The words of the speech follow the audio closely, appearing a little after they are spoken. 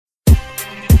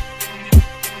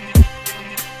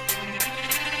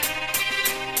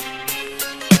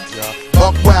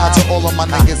all of my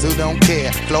niggas who don't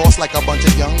care. Floss like a bunch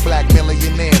of young black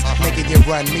millionaires. Making you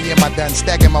run, me and my done,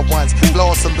 stacking my ones.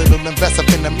 Floss a little, invest up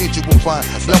in the mutual fund.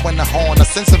 Blowing the horn, a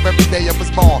sense of every day I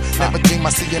was born. Never dream I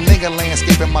see a nigga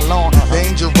landscaping my lawn.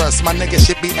 Dangerous, my nigga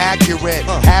should be accurate.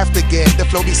 Have to get the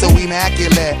flow be so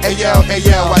immaculate. Hey yo,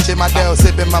 watching my dough,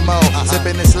 sipping my mo.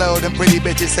 Sipping it slow, them pretty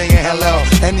bitches saying hello.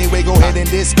 Anyway, go ahead and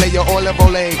display your olive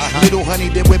ole. Little honey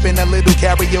dip whipping a little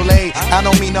cabriolet. I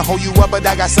don't mean to hold you up, but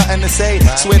I got something to say.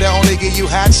 Swear to only give you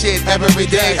hot shit every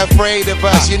day. Afraid of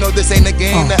us, you know this ain't a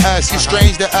game to us. You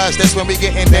strange to us, that's when we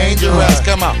getting dangerous.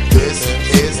 Come on, this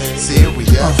is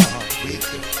serious.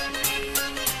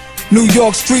 New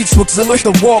York streets with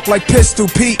the walk like Pistol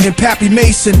Pete and Pappy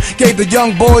Mason. Gave the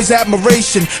young boys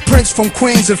admiration. Prince from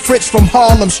Queens and Fritz from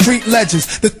Harlem, street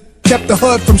legends that kept the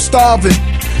hood from starving.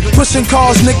 Pushing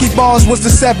cars, Nicky Barnes was the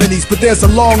 70s, but there's a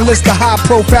long list of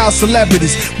high-profile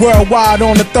celebrities worldwide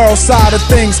on the thorough side of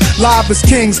things. Live as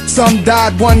kings, some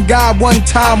died. One guy, one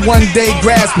time, one day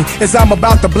grabs me as I'm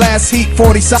about to blast heat.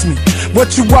 40 size me.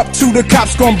 What you up to? The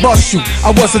cops gon' bust you.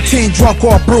 I was a teen, drunk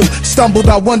or brew. Stumbled,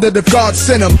 I wondered if God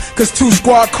sent him. Cause 2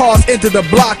 squad cars entered the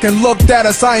block and looked at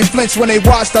us. I ain't flinched when they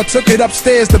watched. I took it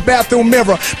upstairs, the bathroom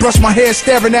mirror. Brushed my hair,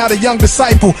 staring at a young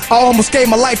disciple. I almost gave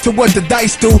my life to what the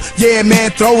dice do. Yeah,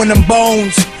 man, throwing them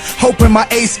bones. Hoping my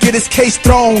ace get his case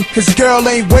thrown. His girl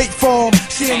ain't wait for him.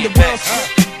 She in the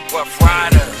world. Rough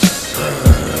Riders.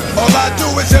 All I do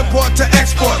is import to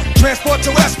export, transport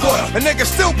to export. A nigga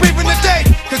still breathing today,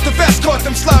 cause the vest caught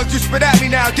them slugs. You spit at me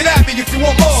now, get at me if you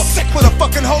want more. Put a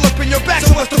fucking hole up in your back,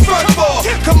 so what's the front for?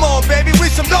 Come on, baby,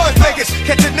 we some noise makers.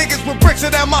 Catching niggas with bricks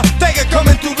and my Vega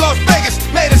coming through Las Vegas.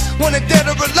 Latest, wanted dead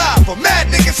or alive, for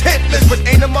mad niggas hitless. But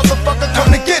ain't a motherfucker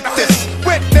gonna get this.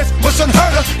 Witness was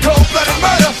unheard of, cold-blooded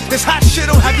murder. This hot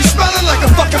shit'll have you smelling like a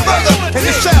fucking burger. And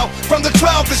the shell from the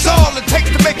 12 is all it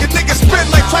takes to make a nigga spin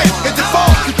like Frank in the fall.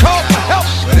 You call for help,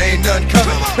 but ain't none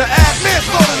coming. The ass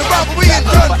manslaughter, the robbery and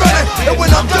gun running. And when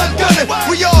I'm done gunning,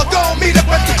 we all gon' meet up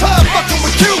at the club, fucking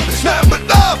with you. Nothing but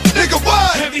love, nigga,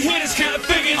 what? Heavy hitters, kind of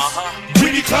figures.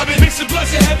 We be clubbing, mixing blunts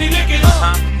and heavy liquors.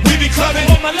 We be clubbing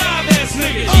all my live ass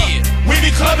niggas. We be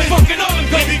clubbing, fucking all them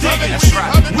baby diggers. That's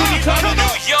right. We be clubbing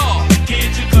New York, get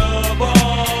your club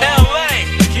on. LA,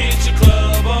 Get your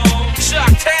club on.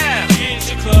 Chi-Town, Get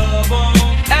your club on.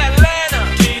 Atlanta.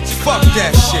 Get your Fuck club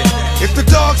that on. shit. If the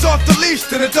dog's off the leash,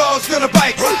 then the dog's gonna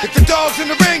bite. If the dog's in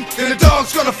the ring, then the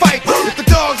dog's gonna fight. If the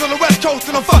dog's on the West Coast,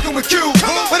 then I'm fucking with you.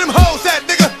 Where them hoes at,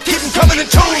 nigga? Keep them coming in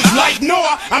twos. Like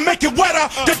Noah, I make it wetter.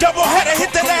 The double header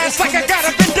hit that ass like I got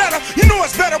a vendetta. You know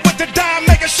it's better with the dime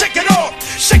maker. Shake it off,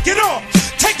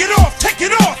 take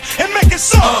it off, and make it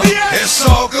soft. It's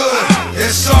all good,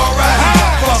 it's alright.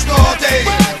 Fuck all day,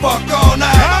 fuck all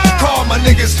night. Call my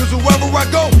niggas, cause wherever I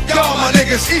go, y'all my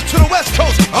niggas. East to the West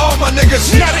Coast, all my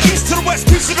niggas. Now the east to the west,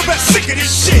 east to the west, sick of this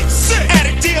shit.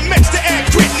 Addict DMX to add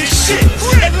grit this shit.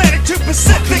 Atlantic to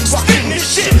Pacific, spitting this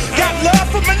shit. Got love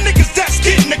for my niggas that's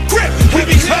getting a grip. We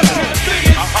be clubbing,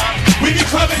 we be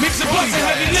clubbing, mixing blunts and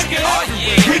heavy liquors. Oh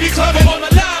yeah, We be clubbing all my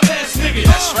live ass niggas.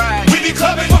 that's right. We be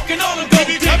clubbing, fucking all them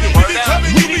baby diggers. We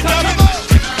be clubbing.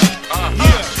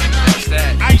 What's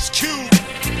that? Ice Cube,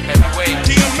 Heavyweight,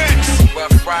 DMX,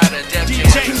 Rough Rider, Def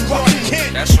DJ Jam. Rocky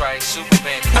Kid. That's right,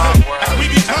 Superman, Crime World. We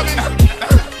be coming,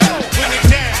 when it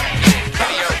down.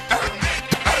 Video.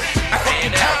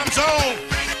 Man out, Time zone,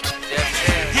 Def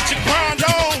Jam. get your grind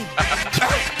on.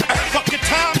 Fuck your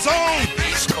time zone,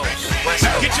 East Coast, West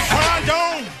get your Coast. grind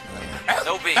on.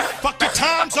 No beef. Fuck your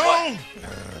time zone,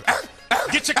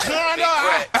 get your grind Big on.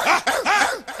 Crack.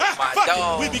 My Fuck it,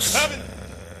 dogs. we be coming.